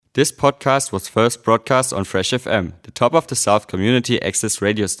This podcast was first broadcast on Fresh FM, the top of the South community access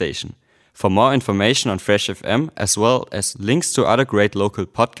radio station. For more information on Fresh FM, as well as links to other great local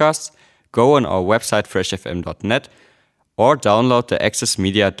podcasts, go on our website freshfm.net or download the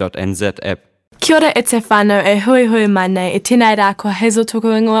accessmedia.nz app. Kia ora e te whānau e hui hui mai nei, e tēnei rā ko Hazel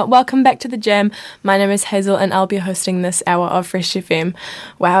tōku ingoa. Welcome back to the Jam. My name is Hazel and I'll be hosting this hour of Fresh FM.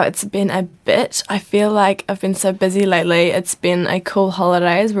 Wow, it's been a bit. I feel like I've been so busy lately. It's been a cool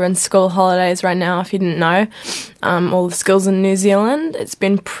holidays. We're in school holidays right now, if you didn't know. All the schools in New Zealand. It's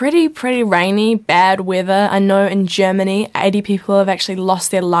been pretty rainy, bad weather. I know in Germany, 80 people have actually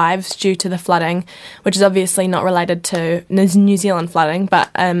lost their lives due to the flooding, which is obviously not related to New Zealand flooding, but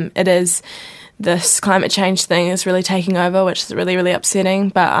it is. This climate change thing is really taking over, which is really upsetting.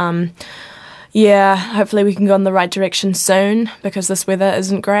 But yeah, hopefully we can go in the right direction soon because this weather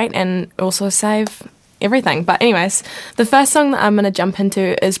isn't great and also save everything. But anyways, the first song that I'm going to jump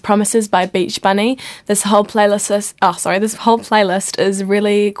into is Promises by Beach Bunny. This whole playlist is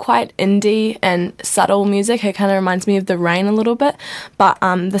really quite indie and subtle music. It kind of reminds me of The Rain a little bit, but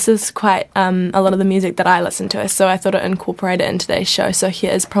this is quite a lot of the music that I listen to, so I thought I'd incorporate it in today's show. So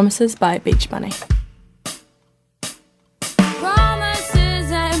here is Promises by Beach Bunny.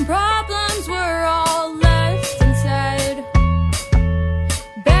 Promises and problems were all left inside,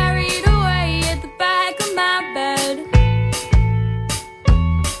 buried away at the back of my bed.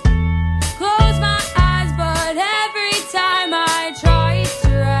 Close my eyes, but every time I try to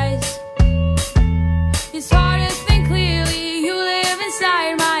rise, it's hard to think clearly. You live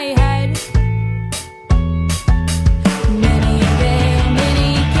inside my head. Many a day,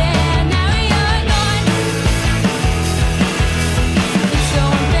 many can. Now you're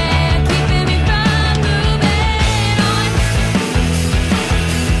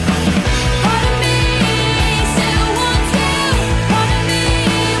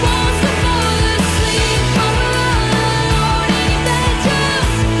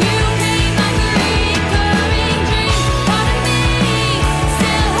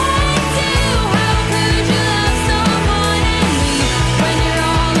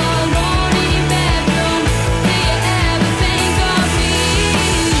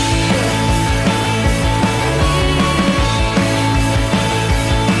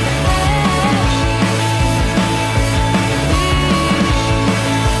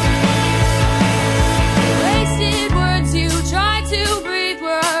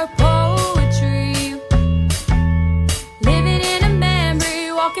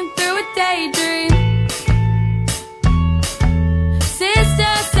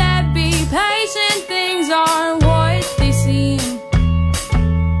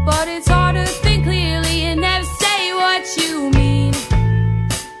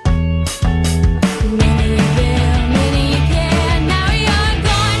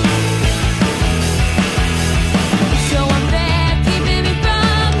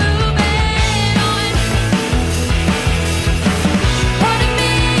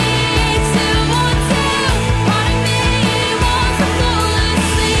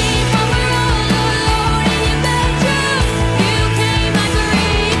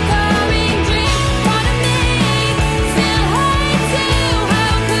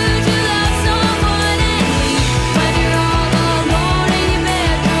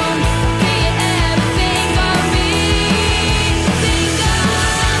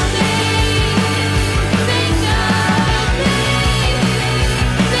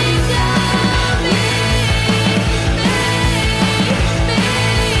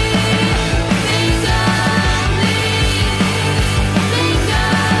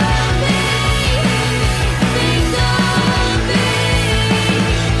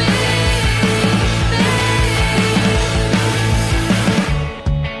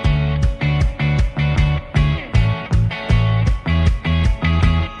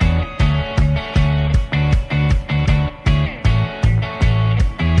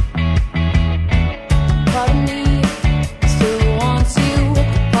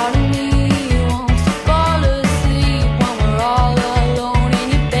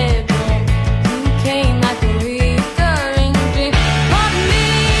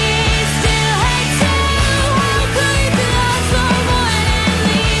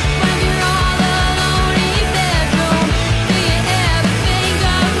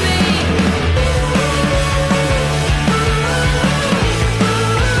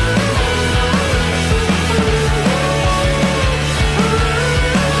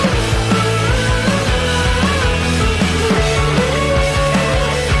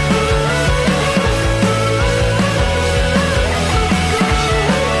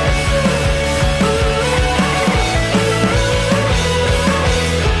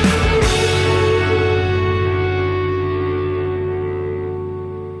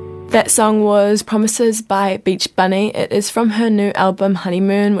That song was Promises by Beach Bunny. It is from her new album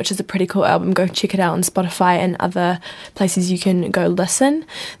Honeymoon, which is a pretty cool album. Go check it out on Spotify and other places you can go listen.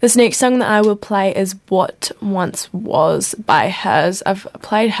 This next song that I will play is What Once Was by Hers. I've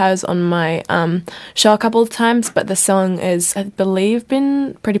played Hers on my show a couple of times, but the song is, I believe,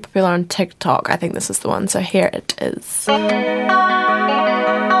 been pretty popular on TikTok. I think this is the one, so here it is.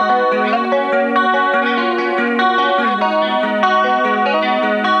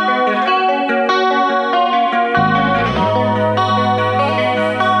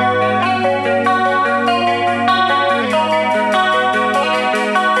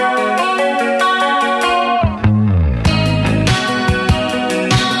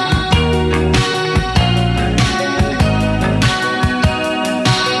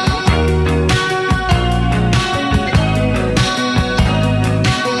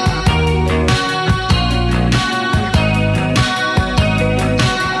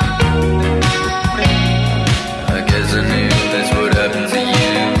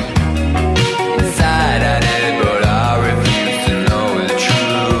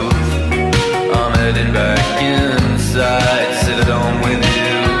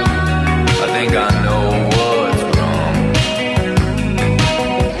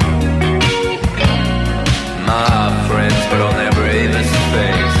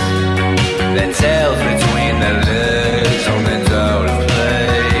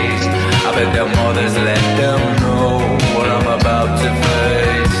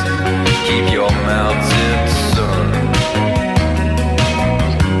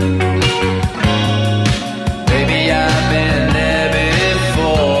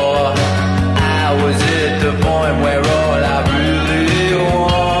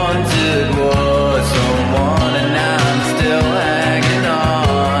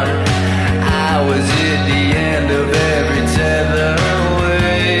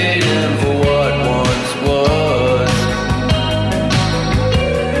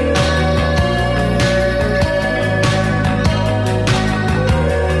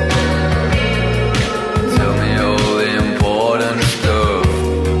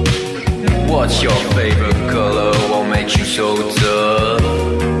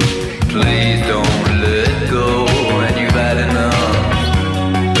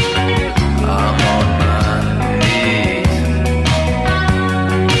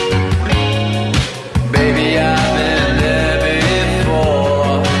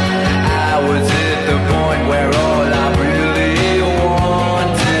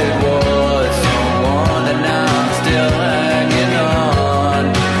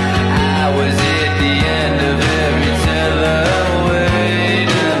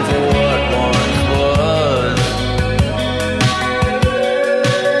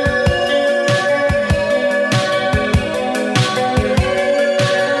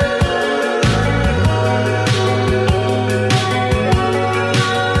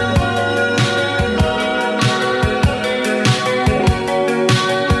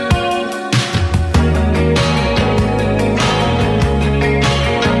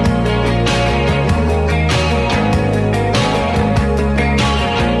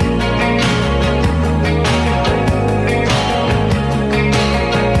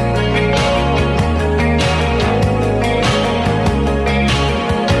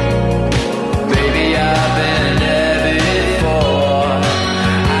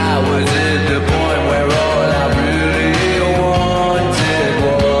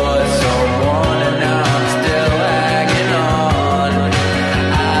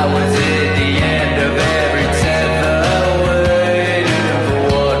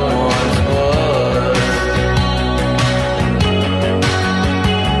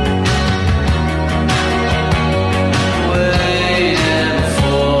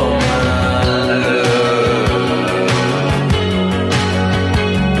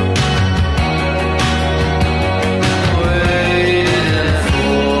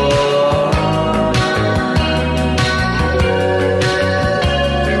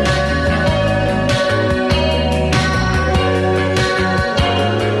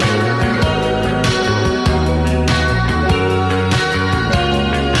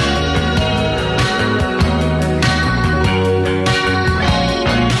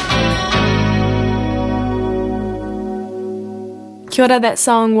 Kia ora, that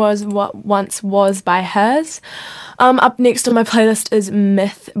song was What Once Was by Hers. Up next on my playlist is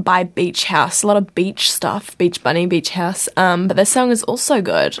Myth by Beach House. A lot of beach stuff, Beach Bunny, Beach House. But this song is also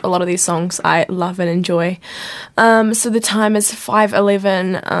good. A lot of these songs I love and enjoy. So the time is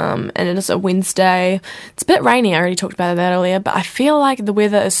 5:11, and it is a Wednesday. It's a bit rainy. I already talked about that earlier, but I feel like the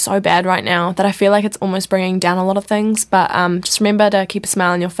weather is so bad right now that I feel like it's almost bringing down a lot of things. But just remember to keep a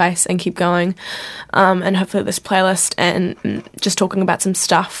smile on your face and keep going. And hopefully this playlist and just talking about some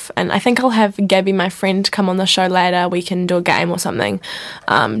stuff. And I think I'll have Gabby, my friend, come on the show later. We can do a game or something.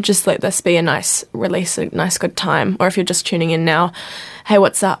 Just let this be a nice release, a nice good time. Or if you're just tuning in now, hey,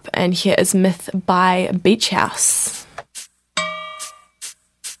 what's up? And here is Myth by Beach House.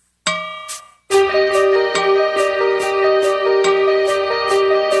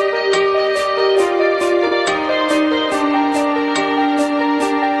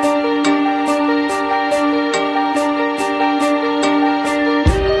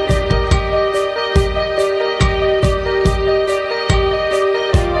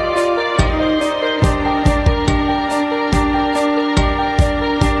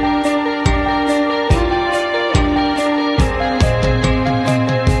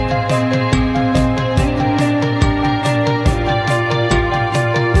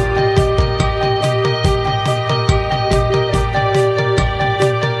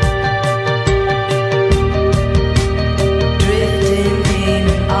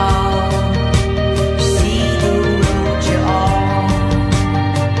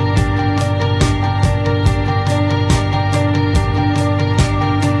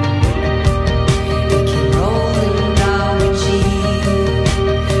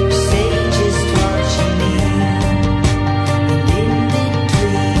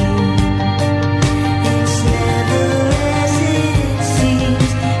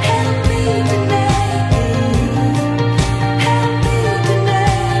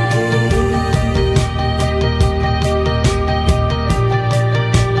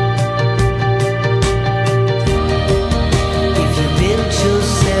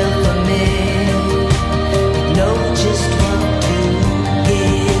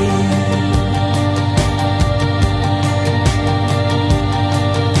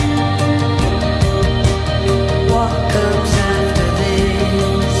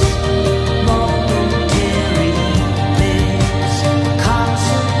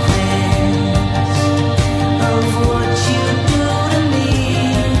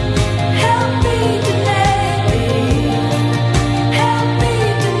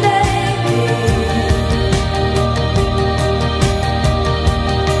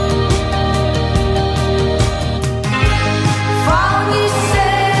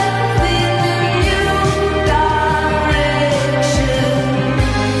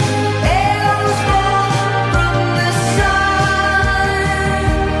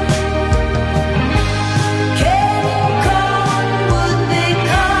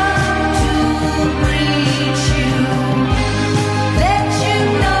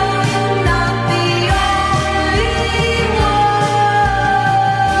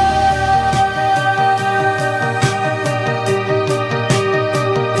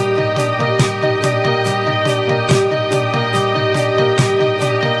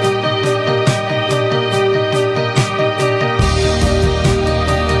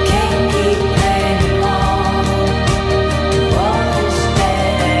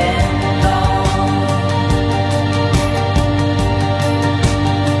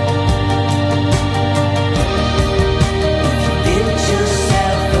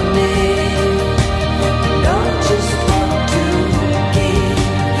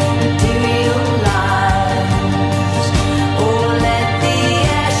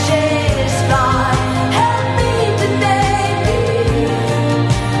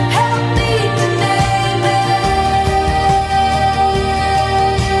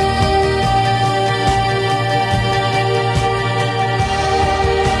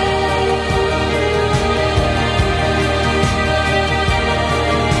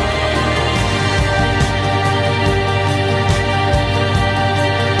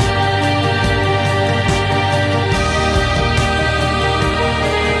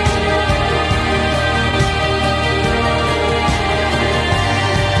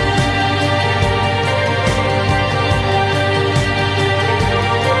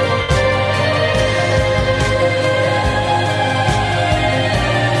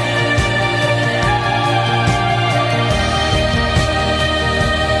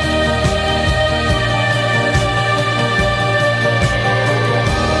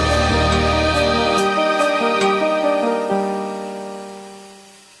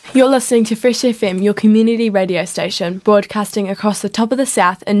 You're listening to Fresh FM, your community radio station, broadcasting across the top of the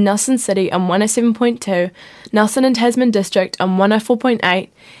south in Nelson City on 107.2, Nelson and Tasman District on 104.8,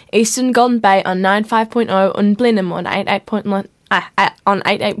 Eastern Golden Bay on 95.0 and Blenheim on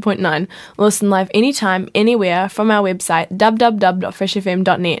 88.9. Listen live anytime, anywhere from our website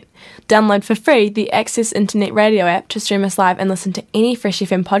www.freshfm.net. Download for free the Access Internet Radio app to stream us live and listen to any Fresh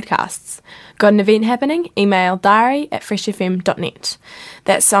FM podcasts. Got an event happening? Email diary@freshfm.net.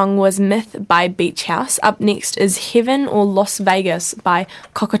 That song was Myth by Beach House. Up next is Heaven or Las Vegas by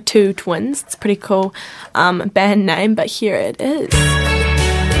Cockatoo Twins. It's a pretty cool band name, but here it is. So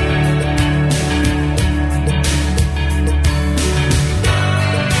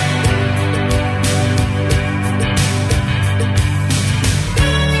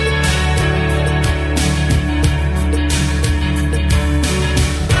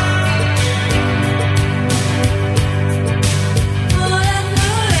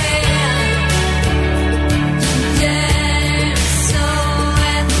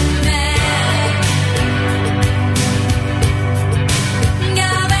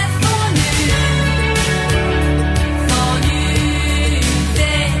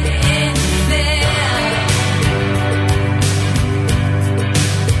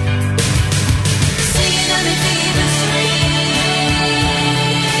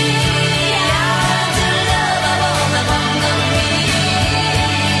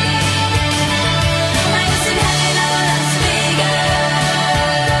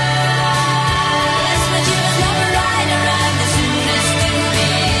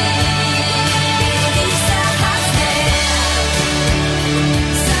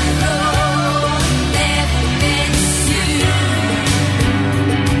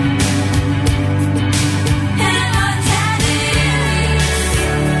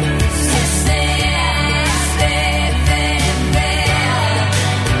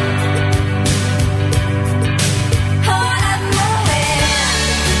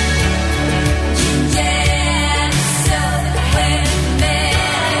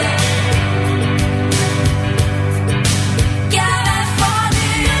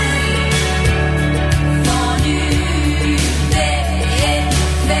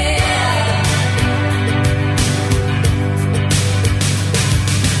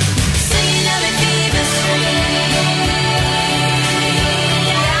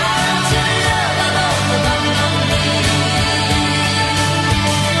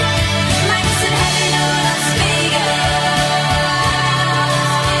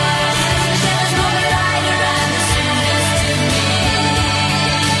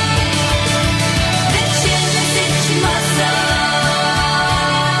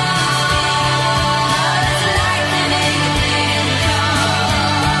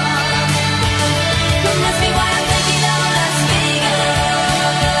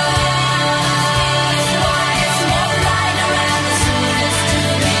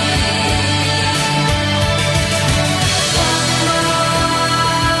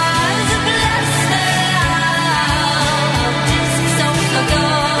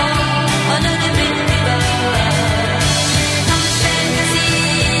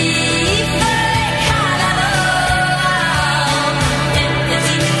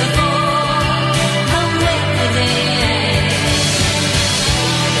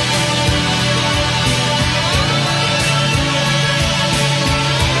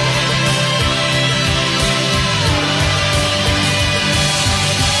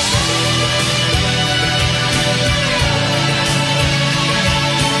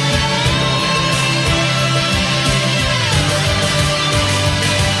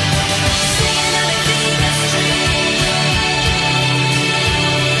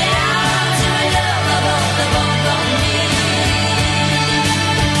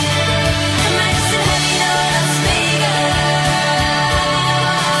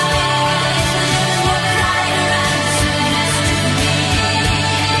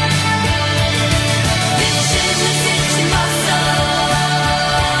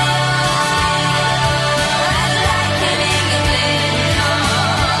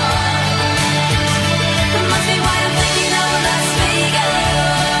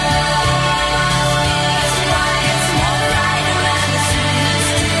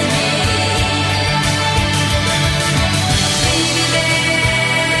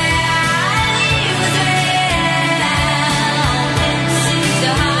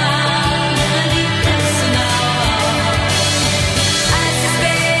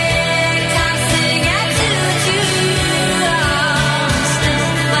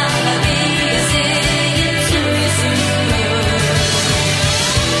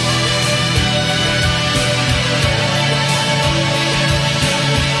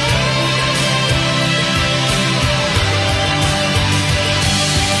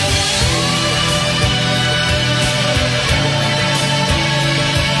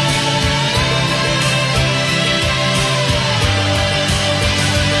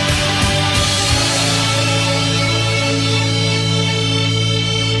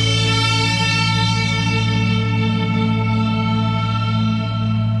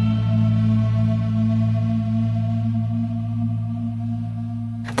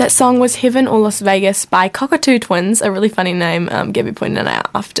That song was Heaven or Las Vegas by Cockatoo Twins, a really funny name. Gabby pointed it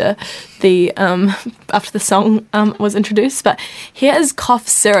out after the song was introduced. But here is Cough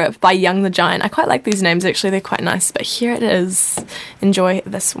Syrup by Young the Giant. I quite like these names, actually. They're quite nice. But here it is. Enjoy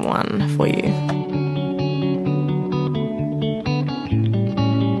this one for you.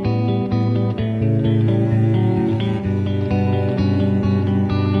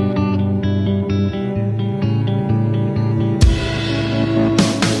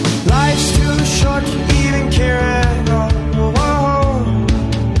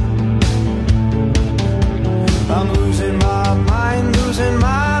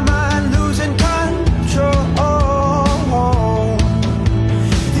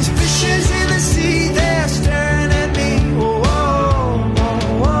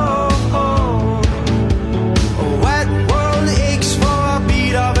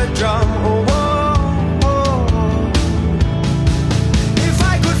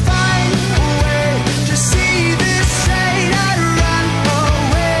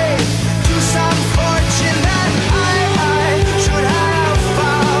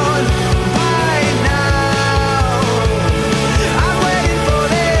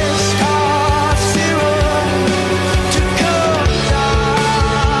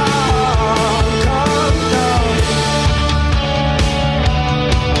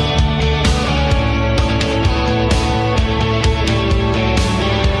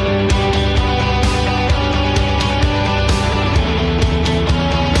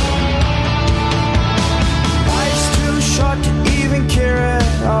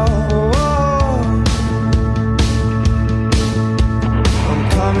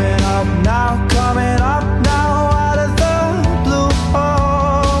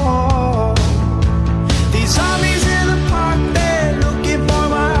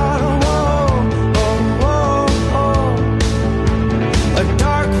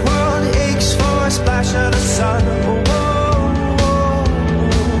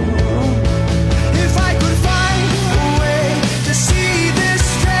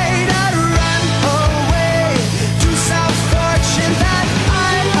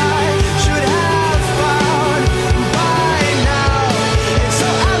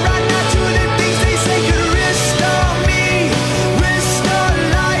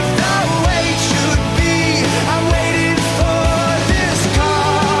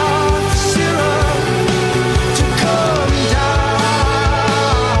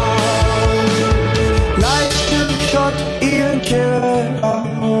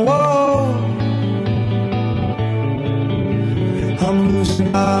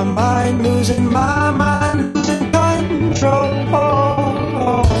 losing my mind, losing control.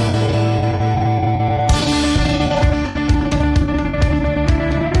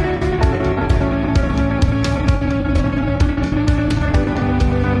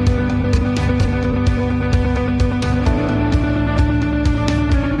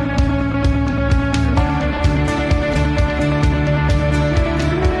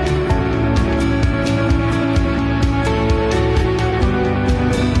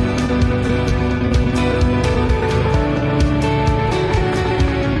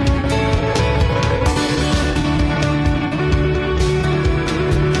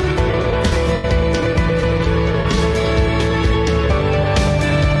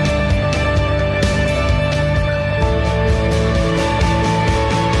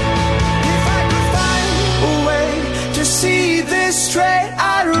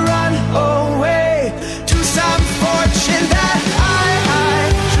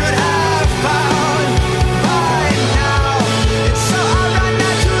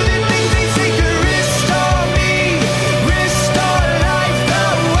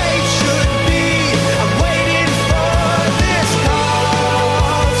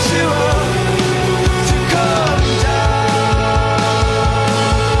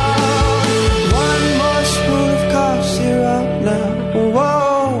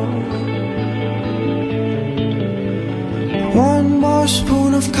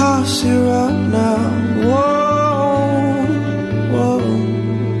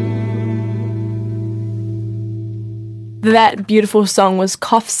 That beautiful song was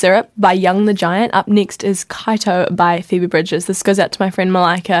Cough Syrup by Young the Giant. Up next is Kaito by Phoebe Bridgers. This goes out to my friend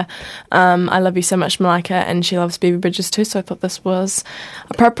Malika. I love you so much, Malika, and she loves Phoebe Bridgers too, so I thought this was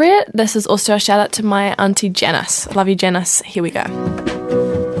appropriate. This is also a shout out to my auntie Janice. Love you, Janice. Here we go.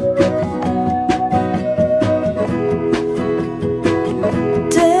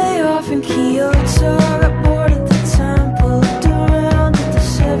 Day off in Kyoto, got bored at the temple, looked around at the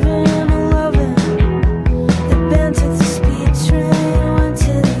 7-Eleven. The band took the speed train, went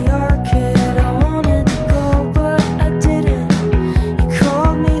to the arcade. I wanted to go, but I didn't. You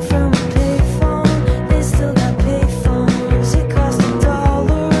called me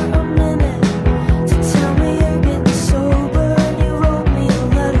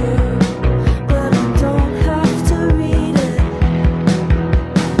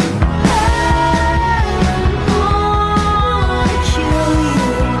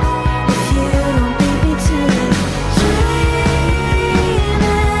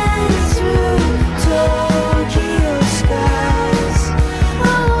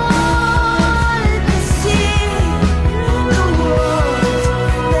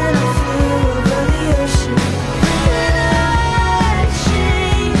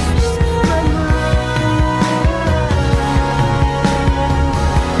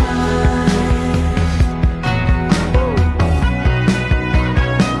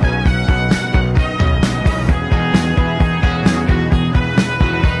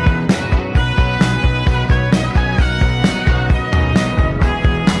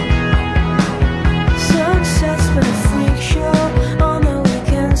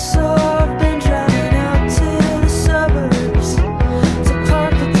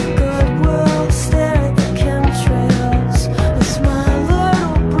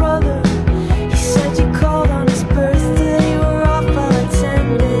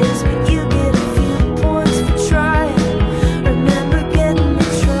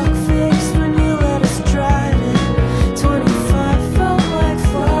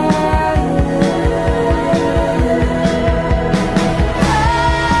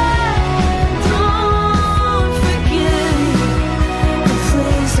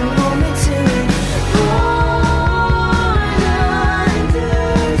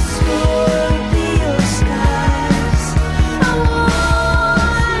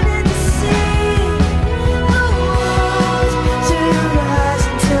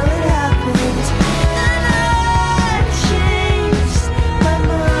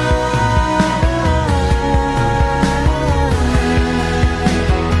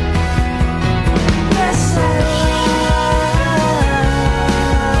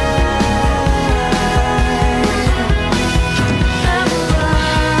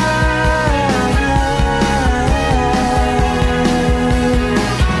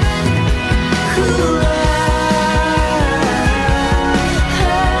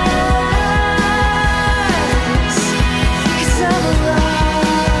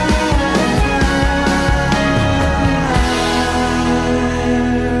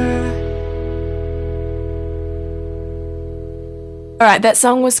All right, that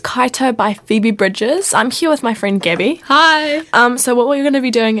song was Kaito by Phoebe Bridgers. I'm here with my friend Gabby. Hi. So what we're going to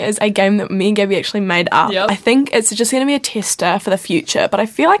be doing is a game that me and Gabby actually made up. Yep. I think it's just going to be a tester for the future, but I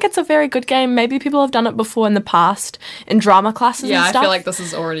feel like it's a very good game. Maybe people have done it before in the past in drama classes Yeah, and I stuff. feel like this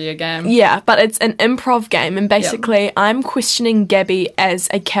is already a game. Yeah, but it's an improv game, and basically I'm questioning Gabby as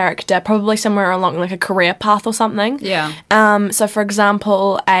a character, probably somewhere along like a career path or something. Yeah. So for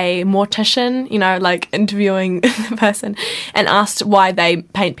example, a mortician, you know, like interviewing the person and asked why they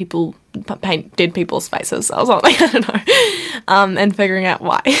paint dead people's faces or something, I don't know, and figuring out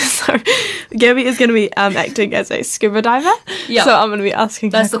why. So Gabby is going to be acting as a scuba diver. Yeah. So I'm going to be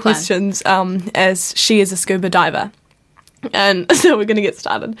asking That's her the plan. questions as she is a scuba diver. And so we're going to get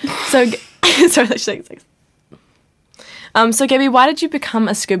started. So, sorry, let's take it. So Gabby, why did you become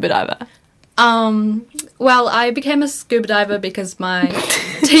a scuba diver? Well, I became a scuba diver because my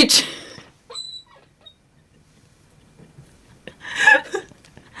teacher...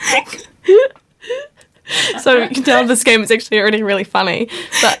 So you can tell this game is actually already really funny.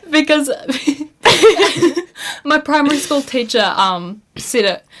 But because my primary school teacher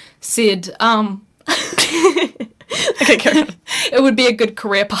said okay, carry on. it would be a good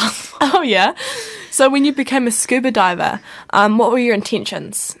career path. Oh yeah. So when you became a scuba diver, what were your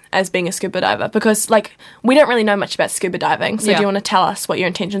intentions as being a scuba diver? Because like we don't really know much about scuba diving. So Yeah. do you want to tell us what your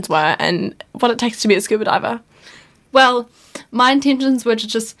intentions were and what it takes to be a scuba diver? Well, my intentions were to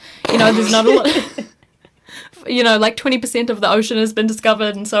just, there's not a lot... like 20% of the ocean has been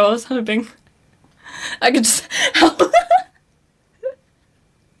discovered, and so I was hoping I could just help.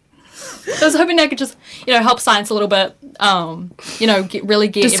 I was hoping I could just, help science a little bit,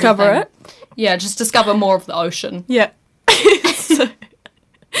 get Discover everything. it? Yeah, just discover more of the ocean. Yeah. So,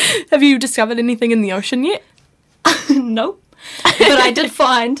 have you discovered anything in the ocean yet? Nope. But I did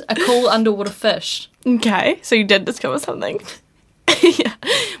find a cool underwater fish. Okay, so you did discover something. Yeah.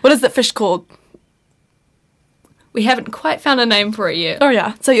 What is that fish called? We haven't quite found a name for it yet. Oh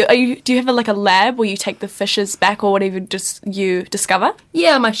yeah. So do you have a lab where you take the fishes back or whatever you discover?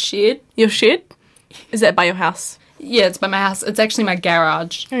 Yeah, my shed. Your shed? Is that by your house? Yeah, it's by my house. It's actually my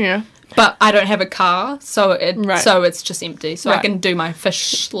garage. Oh yeah. But I don't have a car, so Right. it's just empty. So I Right. can do my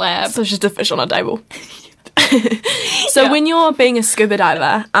fish lab. So it's just a fish on a table. So Yeah. when you're being a scuba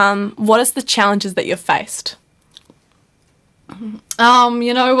diver, what is the challenges that you've faced?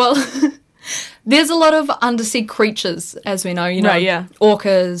 Well, there's a lot of undersea creatures, as we know. Right, yeah.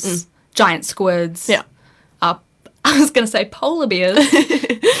 Orcas, giant squids. Yeah. I was going to say polar bears,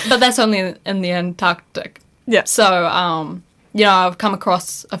 but that's only in the Antarctic. Yeah. So, I've come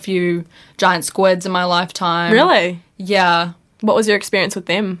across a few giant squids in my lifetime. Really? Yeah. What was your experience with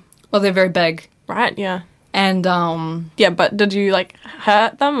them? Well, they're very big. Right, yeah. And Yeah, but did you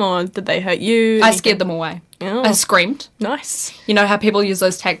hurt them or did they hurt you? I scared them away. Oh, I screamed. nice. You know how people use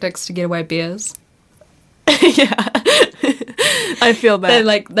those tactics to get away bears? Yeah. I feel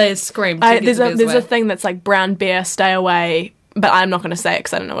that. They screamed. To get There's the a bears there's away. a thing that's like brown bear, stay away. But I'm not going to say it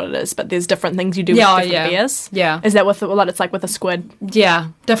because I don't know what it is. But there's different things you do Yeah, with different yeah. bears. Yeah. Is that with it's like with a squid? Yeah,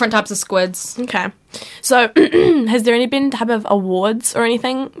 different types of squids. Okay. So has there any been type of awards or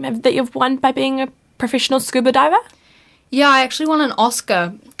anything that you've won by being a professional scuba diver? Yeah, I actually won an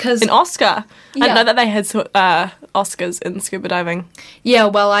Oscar because An Oscar. I Yeah. didn't know that they had Oscars in scuba diving. yeah,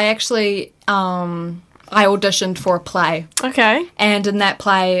 well, I actually I auditioned for a play, Okay. and in that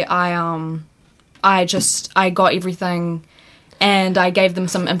play, I got everything, and I gave them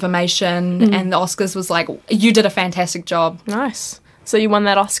some information, and the Oscars was like, "You did a fantastic job." Nice. So you won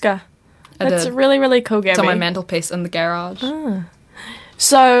that Oscar. I That's did. really, really cool, Gabby. It's on my mantelpiece in the garage.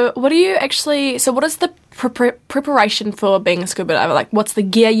 So what is the preparation for being a scuba diver? Like, what's the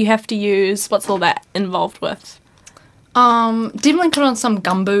gear you have to use? What's all that involved with? Definitely put on some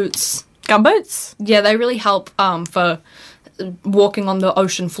gumboots. Gumboots? Yeah, they really help for walking on the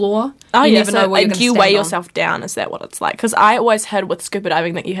ocean floor. Oh, you yeah. never So know what you're do going to you stand weigh on. yourself down? Is that what it's like? Because I always heard with scuba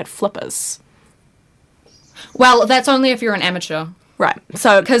diving that you had flippers. Well, that's only if you're an amateur. Right.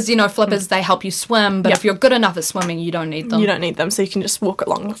 So Because, flippers, they help you swim, but Yep. if you're good enough at swimming, you don't need them. you don't need them, so you can just walk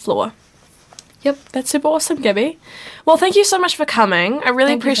along the floor. Yep. That's super awesome, Gabby. Well, thank you so much for coming. I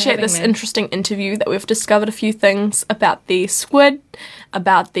really Thank you for appreciate having this me. interesting interview that we've discovered a few things about the squid,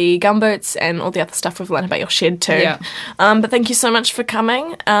 about the gumboots, and all the other stuff we've learned about your shed too. Yeah. But thank you so much for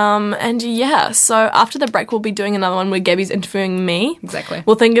coming. And yeah, so after the break, we'll be doing another one where Gabby's interviewing me. Exactly.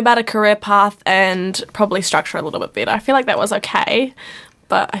 We'll think about a career path and probably structure a little bit better. I feel like that was okay.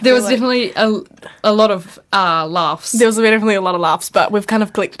 But I There feel was like definitely a lot of laughs. there was definitely a lot of laughs, but we've kind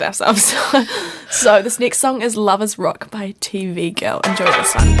of collected ourselves. So this next song is Lovers Rock by TV Girl. Enjoy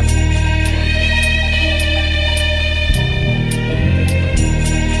this one.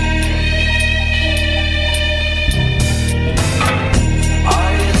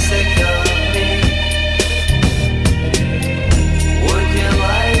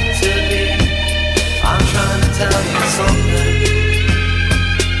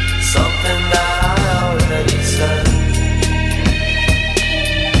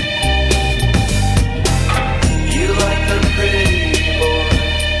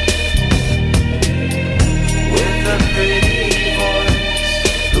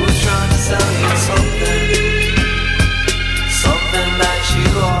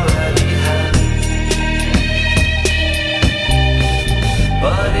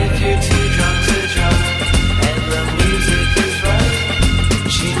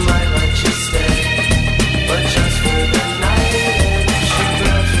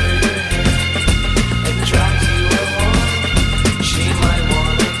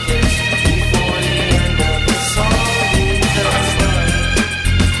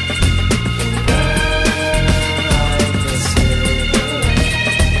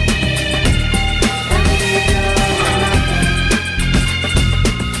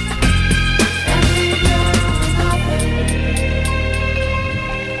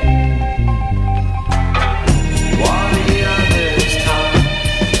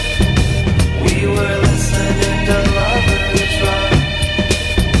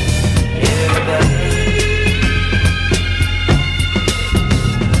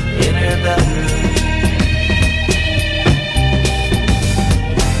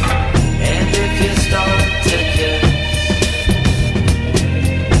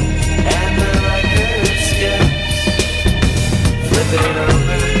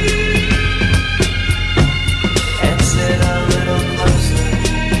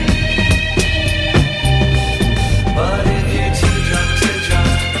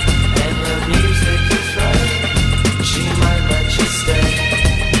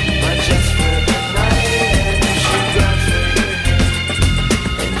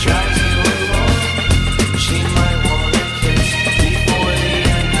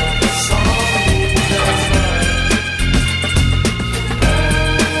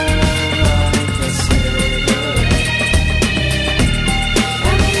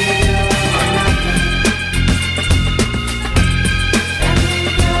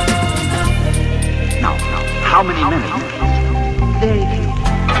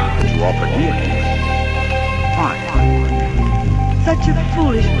 really? Why? Such a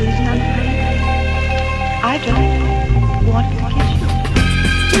foolish reason, I'm afraid. I just wanted to kiss you.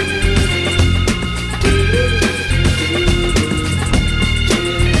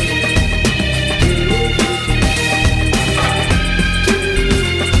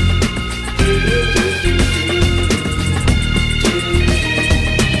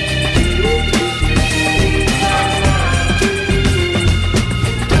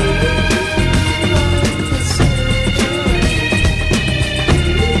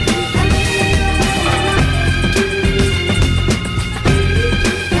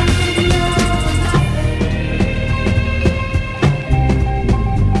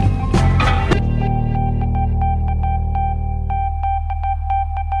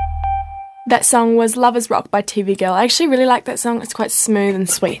 That song was Lovers Rock by TV Girl. I actually really like that song. It's quite smooth and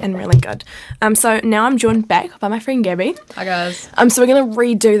sweet and really good. So now I'm joined back by my friend Gabby. Hi guys. So we're going to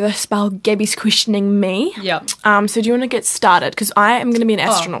redo this while Gabby's questioning me. Yep. So do you want to get started? Because I am going to be an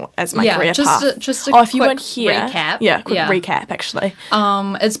astronaut as my career path. Just a if you quick weren't here, recap. Quick recap actually.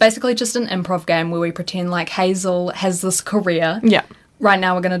 It's basically just an improv game where we pretend like Hazel has this career. Yeah. Right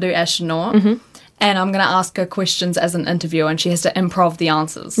now we're going to do astronaut. Mm-hmm. And I'm going to ask her questions as an interviewer, and she has to improv the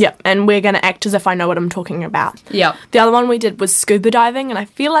answers. Yep, and we're going to act as if I know what I'm talking about. Yep. The other one we did was scuba diving, and I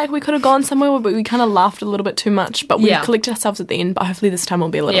feel like we could have gone somewhere, but we kind of laughed a little bit too much. But we collected ourselves at the end, but hopefully this time will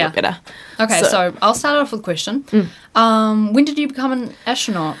be a little bit better. Okay, so I'll start off with a question. When did you become an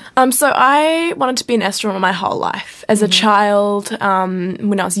astronaut? So I wanted to be an astronaut my whole life. As a child,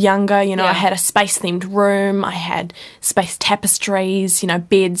 when I was younger, I had a space-themed room. I had space tapestries,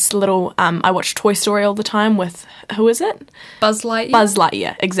 beds, little... I watched Toy Story all the time with... Who is it? Buzz Lightyear? Buzz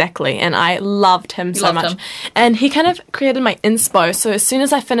Lightyear, exactly. And I loved him so much. And he kind of created my inspo. So as soon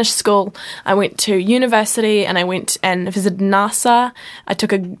as I finished school, I went to university and I went and visited NASA. I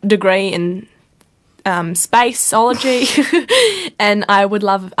took a degree in... spaceology and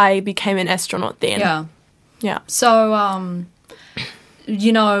I became an astronaut then. Yeah. So,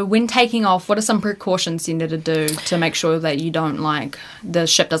 when taking off, what are some precautions you need to do to make sure that you don't, the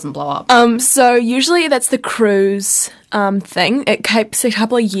ship doesn't blow up? So usually that's the cruise thing. It takes a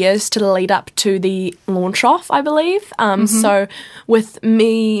couple of years to lead up to the launch off, I believe. So with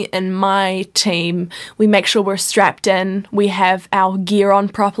me and my team, we make sure we're strapped in, we have our gear on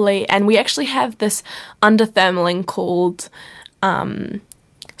properly, and we actually have this underthermaling called...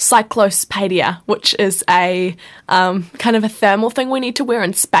 cyclospadia, which is a kind of a thermal thing we need to wear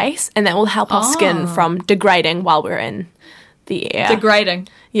in space, and that will help our skin from degrading while we're in the air. Degrading?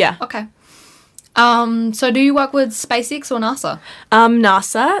 Yeah. Okay. So do you work with SpaceX or NASA?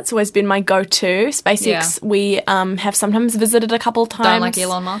 NASA, it's always been my go-to. SpaceX, we have sometimes visited a couple times. Don't like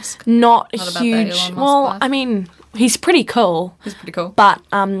Elon Musk? Not about huge. that Elon Musk Well, life? I mean... He's pretty cool. He's pretty cool. But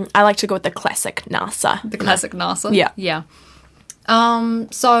I like to go with the classic NASA. The classic NASA? Yeah. Yeah.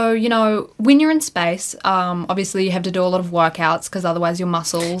 So, when you're in space, obviously you have to do a lot of workouts because otherwise your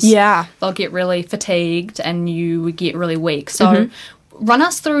muscles, they'll get really fatigued and you would get really weak. So run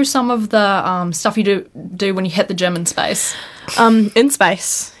us through some of the stuff you do when you hit the gym in space. In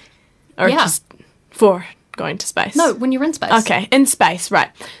space? Or just for going to space? No, when you're in space. Okay, in space, right.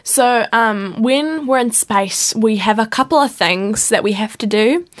 So when we're in space, we have a couple of things that we have to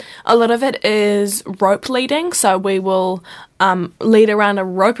do. A lot of it is rope leading, so we will lead around a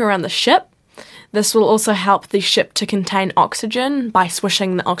rope around the ship. This will also help the ship to contain oxygen by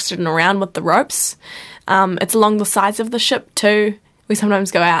swishing the oxygen around with the ropes. It's along the sides of the ship too. We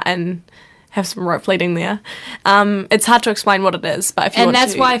sometimes go out and have some rope leading there. It's hard to explain what it is, but if you want to... And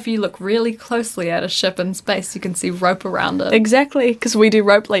that's why if you look really closely at a ship in space, you can see rope around it. Exactly, because we do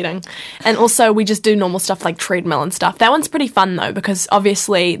rope leading. And also we just do normal stuff like treadmill and stuff. That one's pretty fun though, because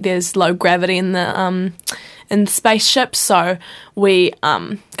obviously there's low gravity in the spaceship, so we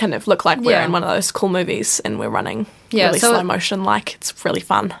kind of look like we're in one of those cool movies and we're running really slow motion, it's really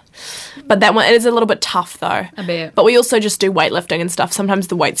fun. But that one, it is a little bit tough though. A bit. But we also just do weightlifting and stuff. Sometimes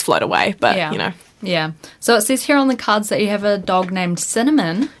the weights float away, but Yeah. So it says here on the cards that you have a dog named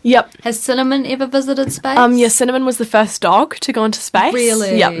Cinnamon. Yep. Has Cinnamon ever visited space? Yeah, Cinnamon was the first dog to go into space.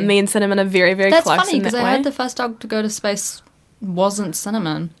 Really? Yep, me and Cinnamon are very, very That's close funny, in that because way. I heard the first dog to go to space wasn't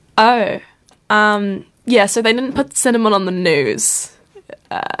Cinnamon. Oh. Yeah, so they didn't put Cinnamon on the news.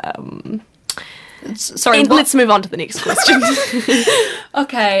 Sorry, let's move on to the next question.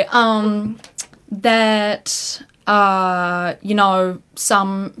 Okay,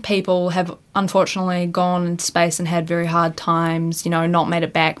 some people have unfortunately gone into space and had very hard times, not made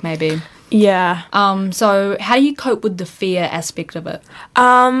it back maybe. Yeah. So how do you cope with the fear aspect of it?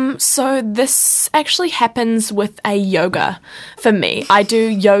 So this actually happens with a yoga for me. I do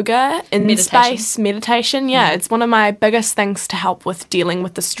yoga in space meditation. Yeah, it's one of my biggest things to help with dealing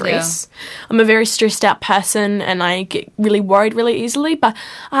with the stress. Yeah. I'm a very stressed out person and I get really worried really easily, but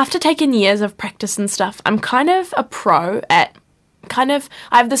after taking years of practice and stuff, I'm kind of a pro at I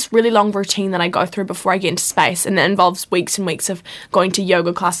have this really long routine that I go through before I get into space, and that involves weeks and weeks of going to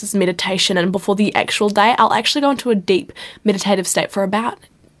yoga classes, meditation, and before the actual day, I'll actually go into a deep meditative state for about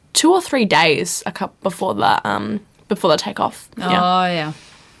 2 or 3 days before the takeoff. Yeah. Oh, yeah.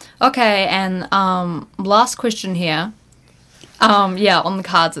 Okay, and last question here. On the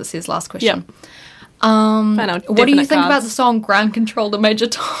cards it says last question. Yep. What do you think about the song Ground Control to Major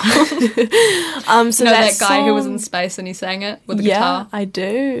Tom? So that guy who was in space and he sang it with the guitar? Yeah, I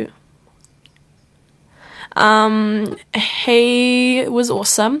do. He was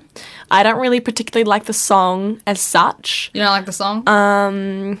awesome. I don't really particularly like the song as such. You don't like the song?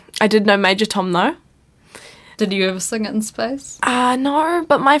 I did know Major Tom though. Did you ever sing it in space? No,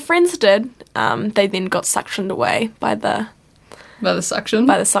 but my friends did. They then got suctioned away by the suction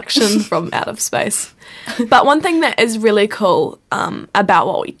from out of space. But one thing that is really cool about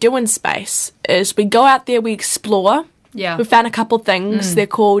what we do in space is we go out there, we explore. Yeah. We found a couple things. They're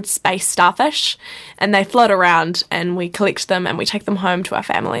called space starfish, and they float around, and we collect them, and we take them home to our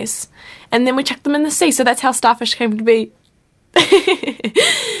families. And then we chuck them in the sea, so that's how starfish came to be.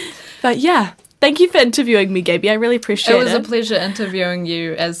 But yeah. Thank you for interviewing me, Gaby. I really appreciate it. It was a pleasure interviewing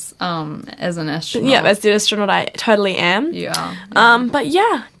you as an astronaut. Yeah, as the astronaut I totally am. Yeah. But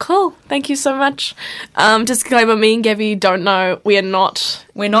yeah, cool. Thank you so much. Disclaimer, me and Gaby don't know. We're not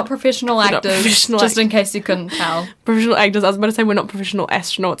professional actors, just in case you couldn't tell. Professional actors. I was about to say we're not professional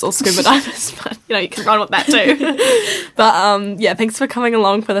astronauts or scuba divers, but you can run with that too. But yeah, thanks for coming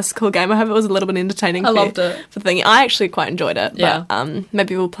along for this cool game. I hope it was a little bit entertaining. I loved it. For thinking, I actually quite enjoyed it. Yeah. But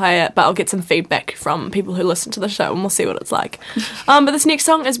maybe we'll play it. But I'll get some feedback from people who listen to the show, and we'll see what it's like. But this next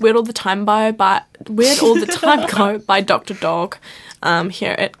song is "Weird All the Time" by Dr. Dog.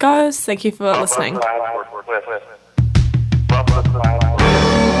 Here it goes. Thank you for listening.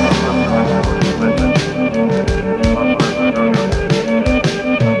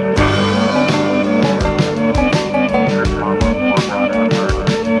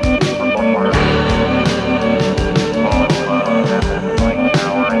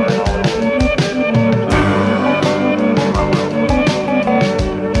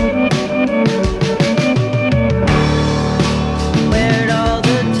 Where'd all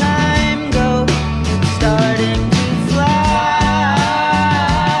the time go? It's starting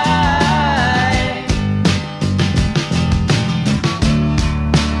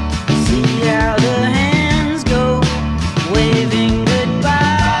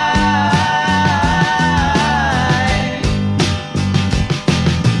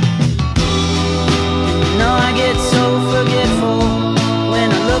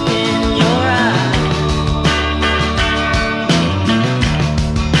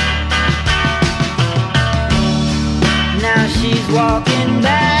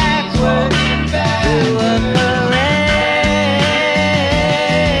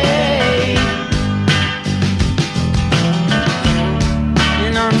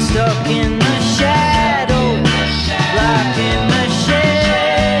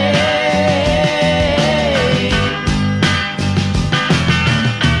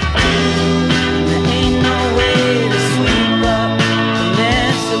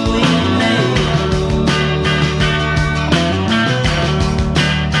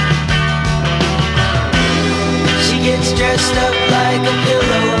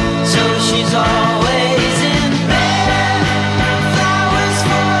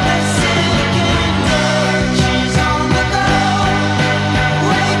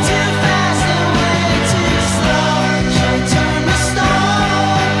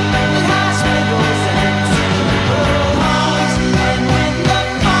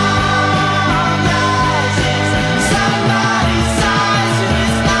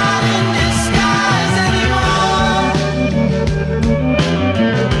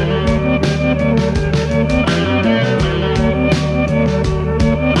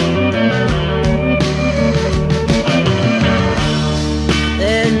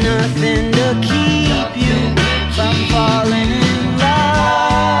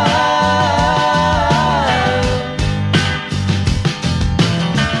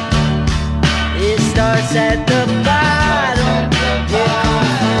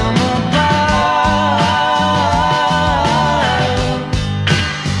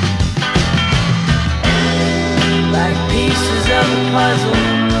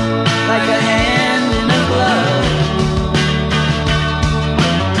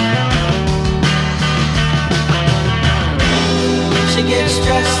gets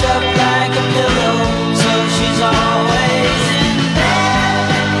dressed up like a pillow, so she's always in bed.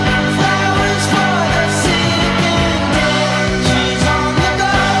 Flowers for the sick and dead. She's on the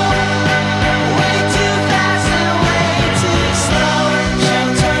go, way too fast and way too slow.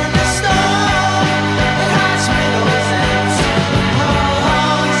 She'll turn to stone at hospitals and funeral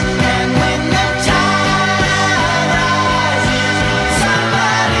homes. And when the tide rises,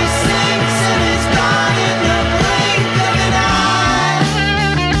 somebody sinks and is gone in the blink of an eye. Somebody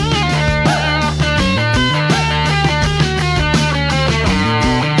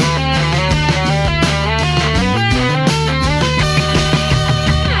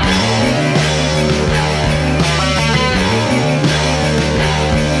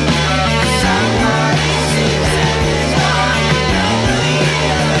sinks and is gone in the blink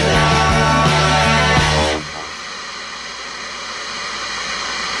of an eye.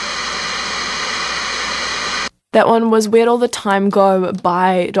 That one was Where'd All the Time Go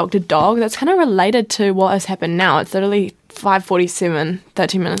by Dr. Dog. That's kind of related to what has happened now. It's literally 5:47,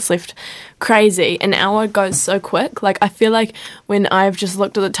 13 minutes left. Crazy. An hour goes so quick. Like, I feel like when I've just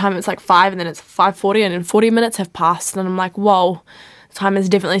looked at the time, it's like 5 and then it's 5:40 and then 40 minutes have passed and I'm like, whoa, time is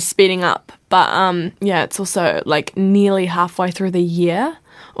definitely speeding up. But yeah, it's also like nearly halfway through the year.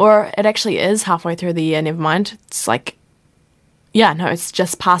 Or it actually is halfway through the year, never mind. It's like, yeah, no, it's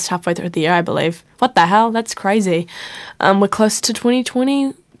just past halfway through the year, I believe. What the hell? That's crazy. We're close to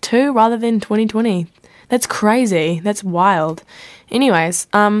 2022 rather than 2020. That's crazy. That's wild. Anyways,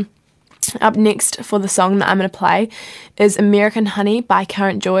 up next for the song that I'm going to play is American Honey by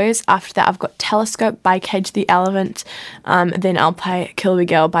Current Joys. After that, I've got Telescope by Cage the Elephant. Then I'll play Kill the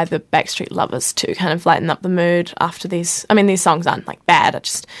Girl by the Backstreet Lovers to kind of lighten up the mood after these. I mean, these songs aren't like bad. I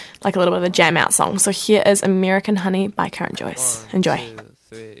just like a little bit of a jam out song. So here is American Honey by Current Joys. Enjoy. 1,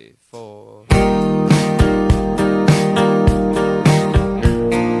 2, 3, 4.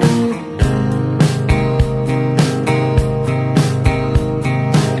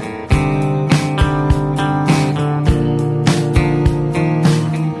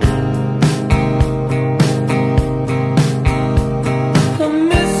 I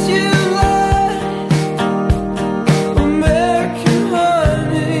miss you, Lord, American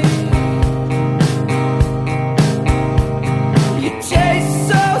honey. You taste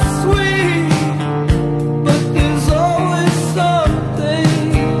so sweet.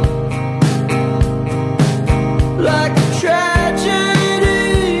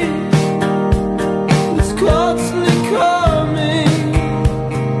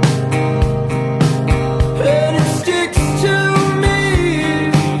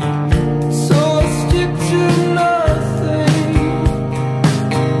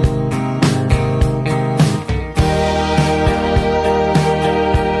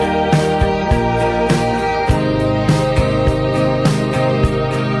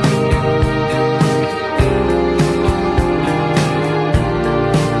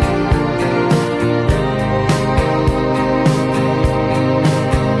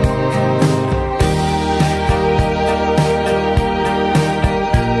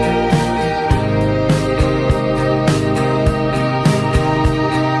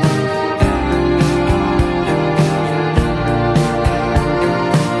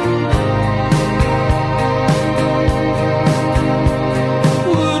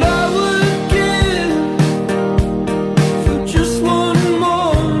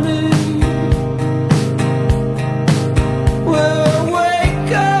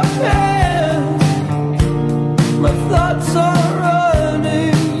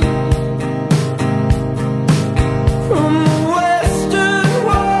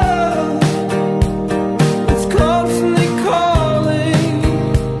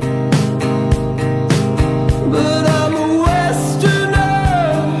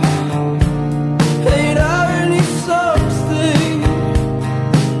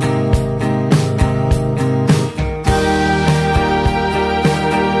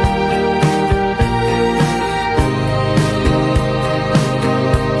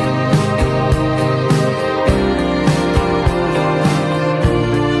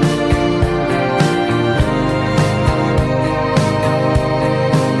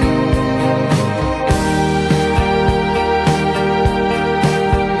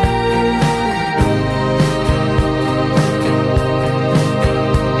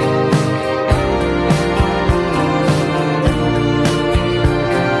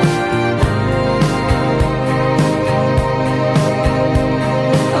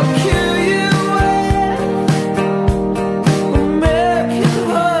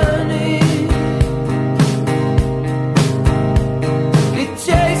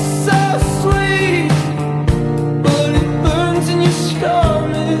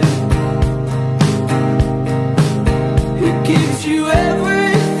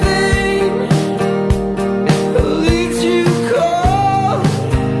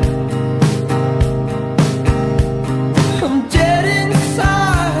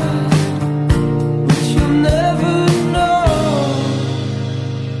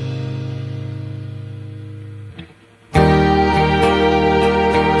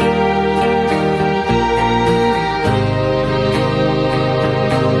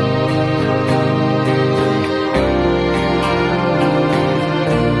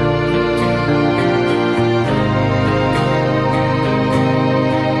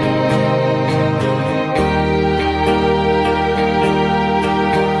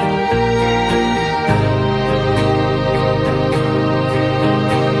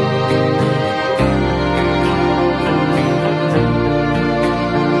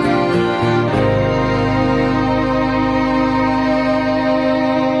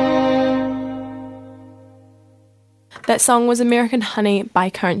 That song was American Honey by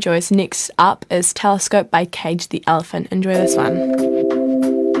Current Joyce. Next up is Telescope by Cage the Elephant. Enjoy this one.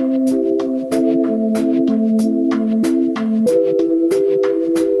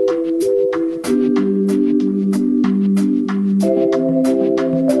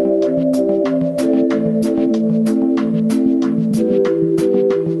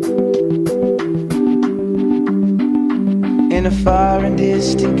 In a far and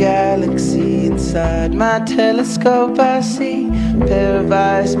distant galaxy, inside my telescope I see a pair of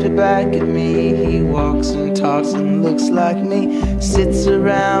eyes peer back at me. He walks and talks and looks like me, sits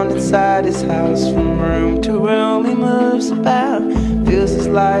around inside his house. From room to room he moves about, fills his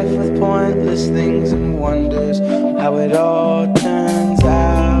life with pointless things and wonders how it all turns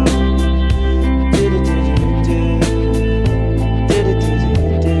out.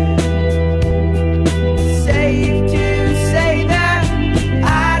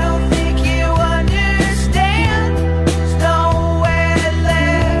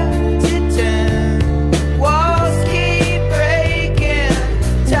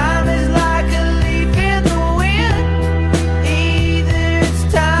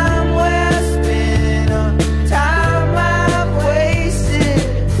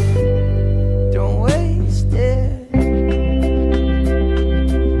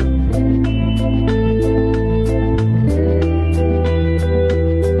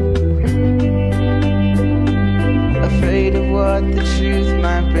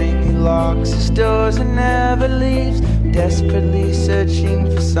 Doors and never leaves, desperately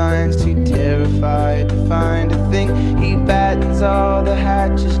searching for signs, too terrified to find a thing. He battens all the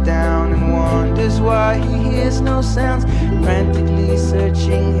hatches down and wonders why he hears no sounds. Frantically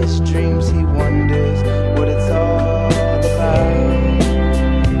searching his dreams, he wonders what it's all about.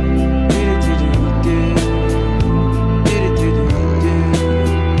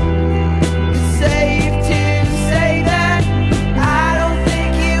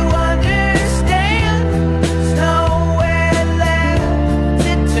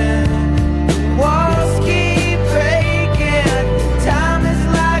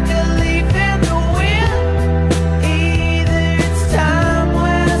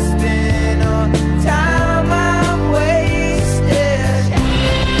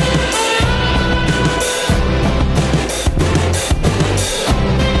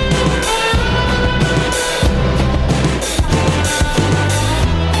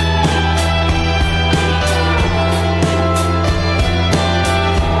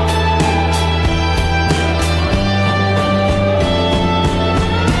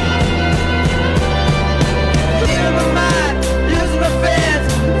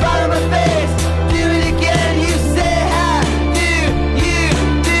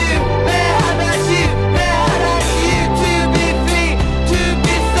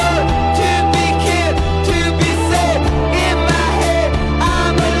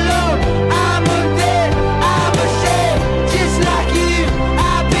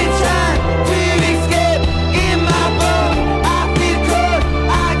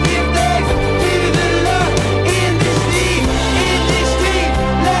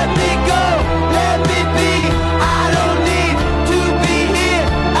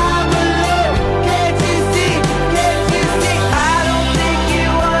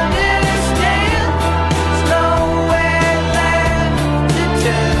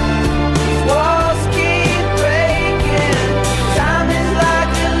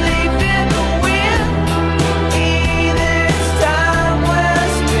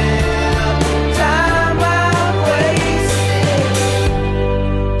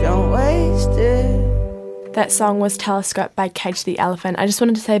 That song was Telescope by Cage the Elephant. I just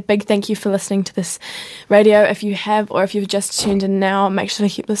wanted to say a big thank you for listening to this radio. If you have, or if you've just tuned in now, make sure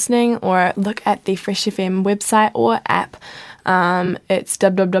to keep listening or look at the Fresh FM website or app. It's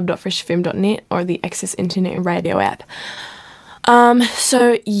www.freshfm.net or the Access Internet Radio app.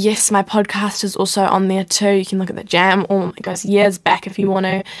 So yes, my podcast is also on there too. You can look at the Jam, or it goes years back if you want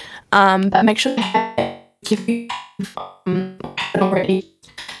to. But make sure if you haven't already,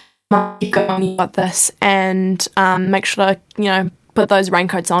 keep going, you got this, and make sure to, put those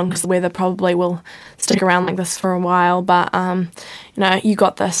raincoats on because the weather probably will stick around like this for a while, but you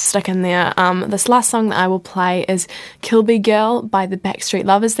got this, stick in there. This last song that I will play is Kilby Girl by the Backstreet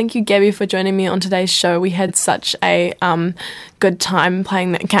Lovers. Thank you, Gabby, for joining me on today's show. We had such a good time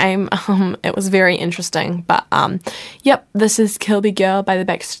playing that game. It was very interesting, but yep, this is Kilby Girl by the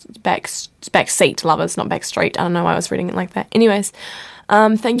Backseat Lovers, not Backstreet. I don't know why I was reading it like that. Anyways,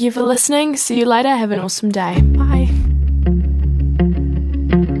 thank you for listening. See you later. Have an awesome day. Bye.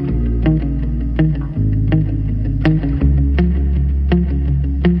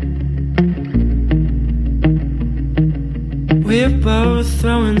 We're both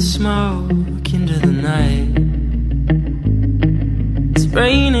throwing smoke into the night. It's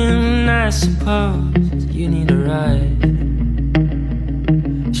raining, I suppose you need a ride.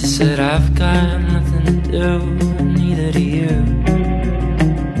 She said, I've got nothing to do, neither do you.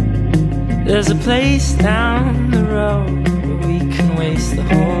 There's a place down the road where we can waste the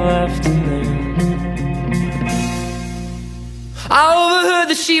whole afternoon. I overheard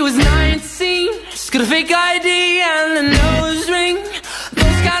that she was 19. She's got a fake ID and a nose ring.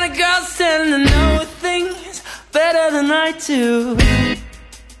 Those kind of girls tend to know things better than I do.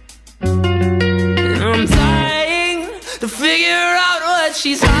 And I'm dying to figure out what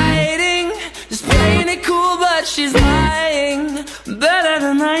she's hiding. Just playing it cool, but she's lying better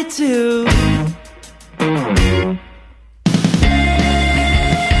than I do.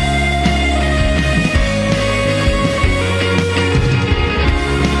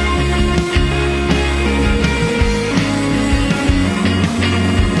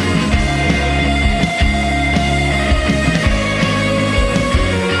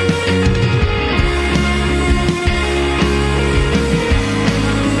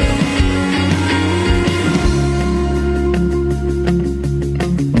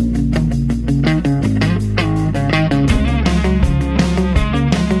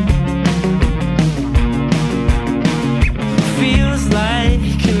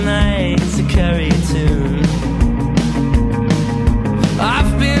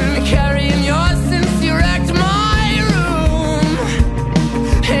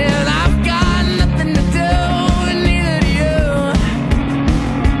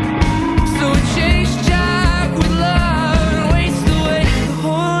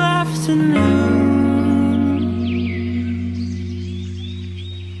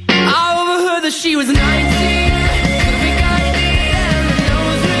 She was 19.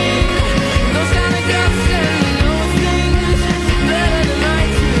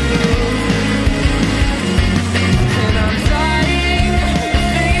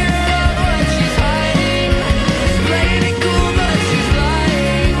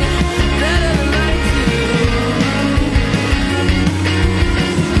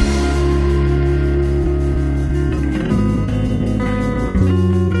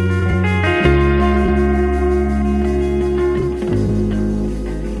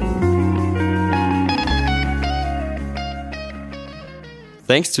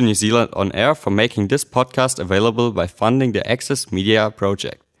 Thanks to New Zealand On Air for making this podcast available by funding the Access Media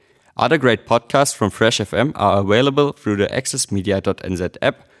project. Other great podcasts from Fresh FM are available through the accessmedia.nz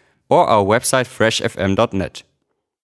app or our website freshfm.net.